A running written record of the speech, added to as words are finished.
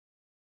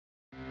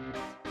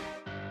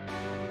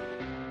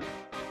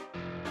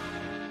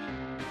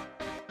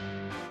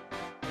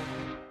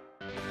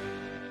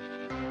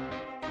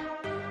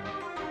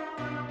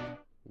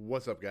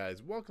What's up,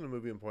 guys? Welcome to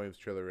Movie Emporium's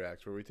Trailer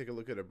Reacts, where we take a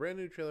look at a brand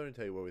new trailer and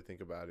tell you what we think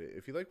about it.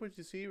 If you like what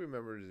you see,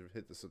 remember to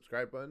hit the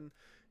subscribe button,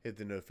 hit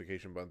the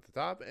notification button at the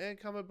top, and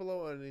comment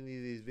below on any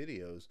of these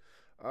videos.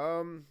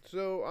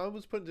 So I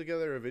was putting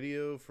together a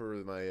video for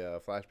my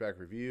flashback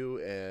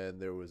review,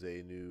 and there was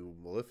a new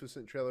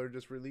Maleficent trailer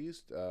just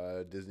released.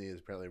 Disney is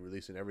apparently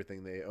releasing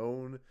everything they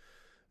own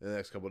in the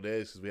next couple of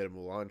days because we had a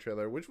Mulan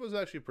trailer, which was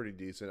actually pretty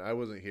decent. I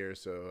wasn't here,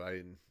 so I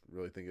didn't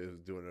really think it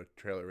was doing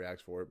a trailer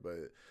reacts for it,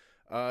 but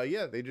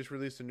yeah, they just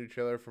released a new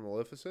trailer for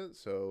Maleficent,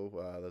 so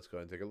let's go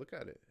ahead and take a look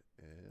at it.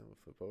 And we'll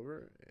flip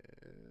over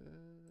and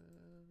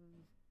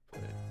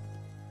play.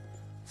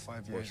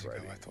 5 years ago,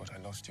 I thought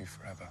I lost you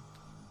forever.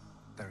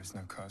 There is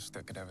no curse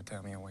that could ever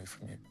tear me away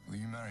from you. Will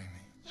you marry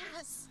me?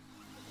 Yes.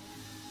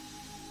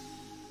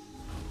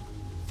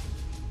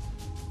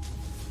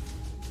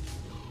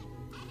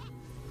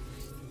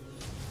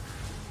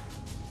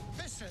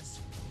 Mistress,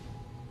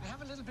 I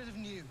have a little bit of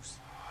news.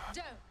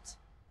 Don't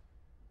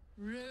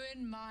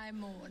ruin my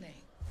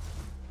morning.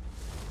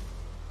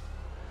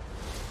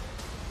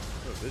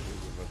 The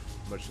visuals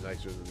are much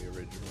nicer than the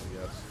original,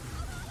 yes.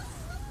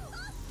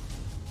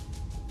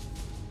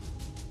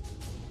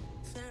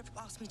 Philip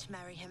asked me to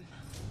marry him.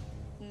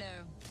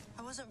 No,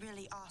 I wasn't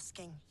really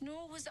asking.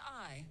 nor was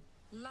I.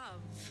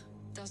 Love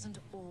doesn't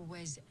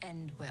always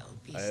end well,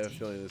 Beastie. I have a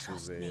feeling this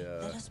Trust is me, a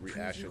let us prove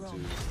reaction you to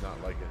wrong.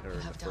 not liking her You in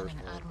the have done first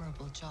an one.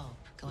 admirable job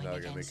going Now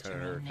they're gonna against make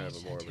your her own kind of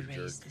nature more of to a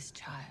raise jerk. this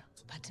child.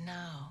 But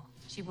now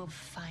she will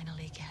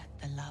finally get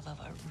the love of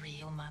a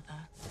real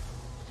mother.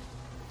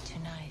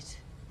 Tonight,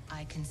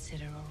 I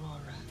consider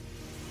Aurora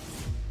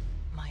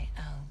my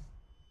own.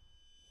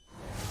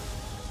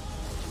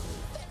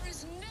 There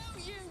is no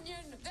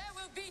union. There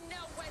will be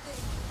no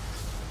wedding.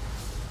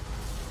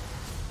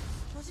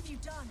 What have you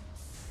done?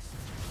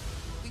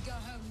 We go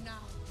home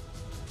now.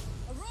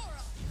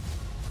 Aurora!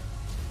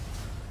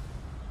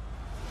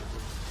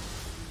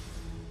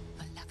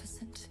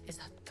 Maleficent is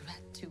a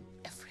threat to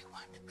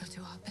everyone. We'll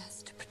do our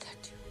best to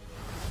protect you.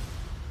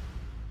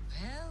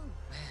 Well,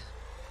 well.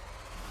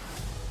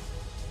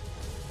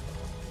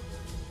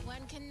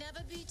 One can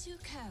never be too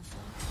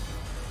careful.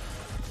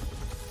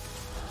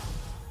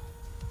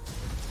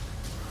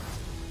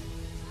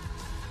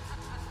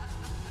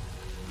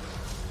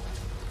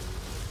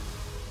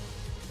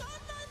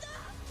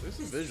 This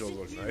visuals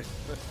look nice.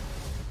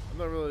 I'm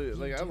not really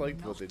like, I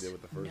liked what they did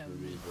with the first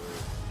movie,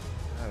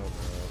 but I don't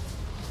know.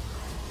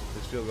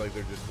 This feels like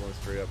they're just going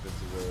straight up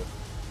into the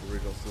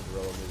original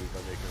Cinderella movie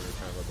by making her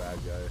kind of a bad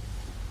guy.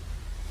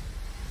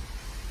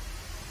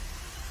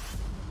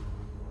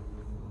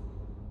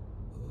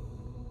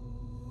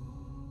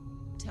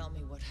 Tell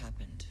me what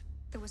happened.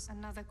 There was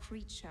another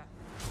creature.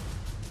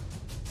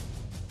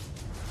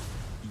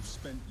 You've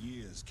spent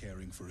years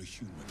caring for a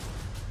human.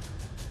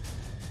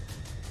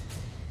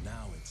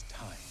 Now it's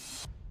time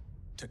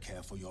to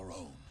care for your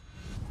own.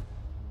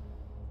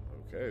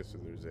 Okay, so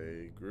there's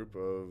a group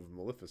of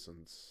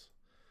Maleficents.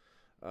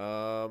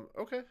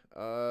 Okay.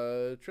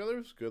 Trailer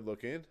was good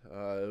looking.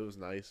 It was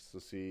nice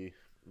to see,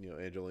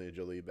 Angelina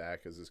Jolie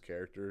back as this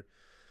character.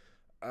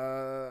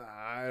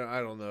 I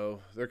don't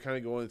know. They're kind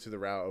of going to the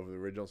route of the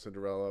original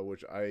Cinderella,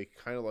 which I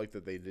kind of like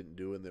that they didn't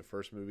do in the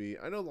first movie.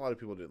 I know a lot of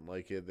people didn't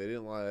like it. They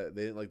didn't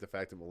like the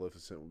fact that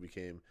Maleficent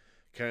became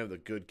kind of the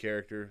good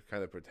character,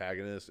 kind of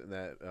protagonist in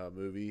that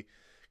movie,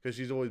 because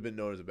she's always been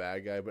known as a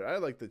bad guy. But I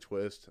like the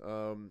twist.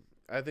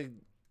 I think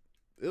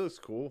it looks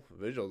cool.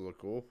 The visuals look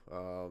cool.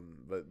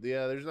 But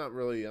yeah, I'm not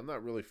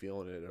really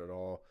feeling it at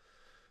all.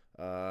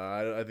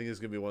 I think it's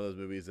gonna be one of those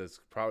movies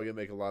that's probably gonna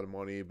make a lot of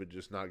money, but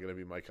just not gonna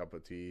be my cup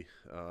of tea.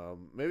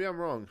 Maybe I'm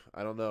wrong.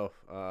 I don't know.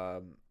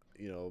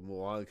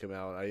 Mulan came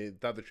out. I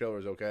thought the trailer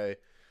was okay.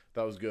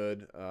 That was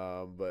good.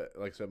 But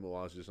like I said,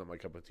 Mulan's just not my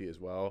cup of tea as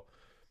well.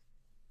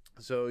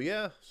 So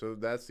yeah, so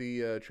that's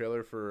the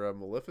trailer for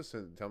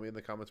Maleficent. Tell me in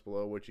the comments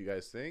below what you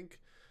guys think.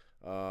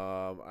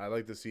 I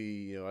like to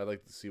see one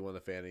of the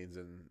Fannings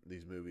in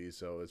these movies,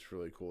 so it's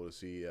really cool to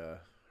see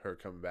her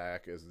come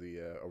back as the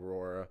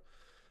Aurora.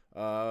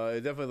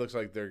 It definitely looks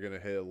like they're gonna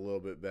hit a little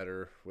bit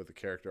better with the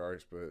character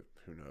arcs, but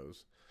who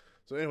knows.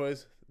 So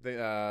anyways,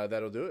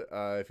 that'll do it.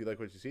 If you like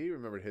what you see,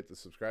 remember to hit the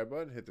subscribe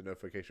button, hit the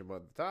notification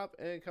button at the top,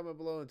 and comment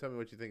below and tell me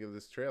what you think of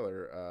this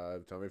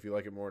trailer. Tell me if you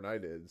like it more than I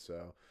did.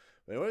 So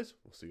anyways,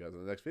 we'll see you guys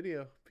in the next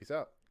video. Peace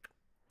out.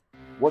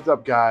 What's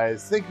up,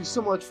 guys? Thank you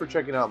so much for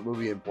checking out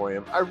Movie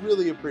Emporium. I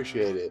really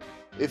appreciate it.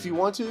 If you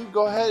want to,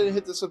 go ahead and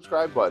hit the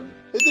subscribe button.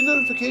 Hit the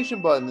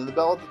notification button and the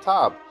bell at the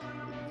top.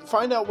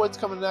 Find out what's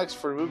coming next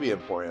for Movie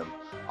Emporium.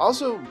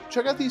 Also,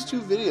 check out these two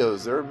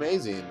videos. They're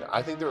amazing.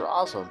 I think they're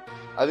awesome.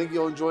 I think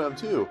you'll enjoy them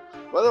too.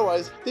 But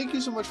otherwise, thank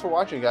you so much for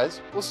watching,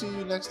 guys. We'll see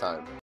you next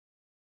time.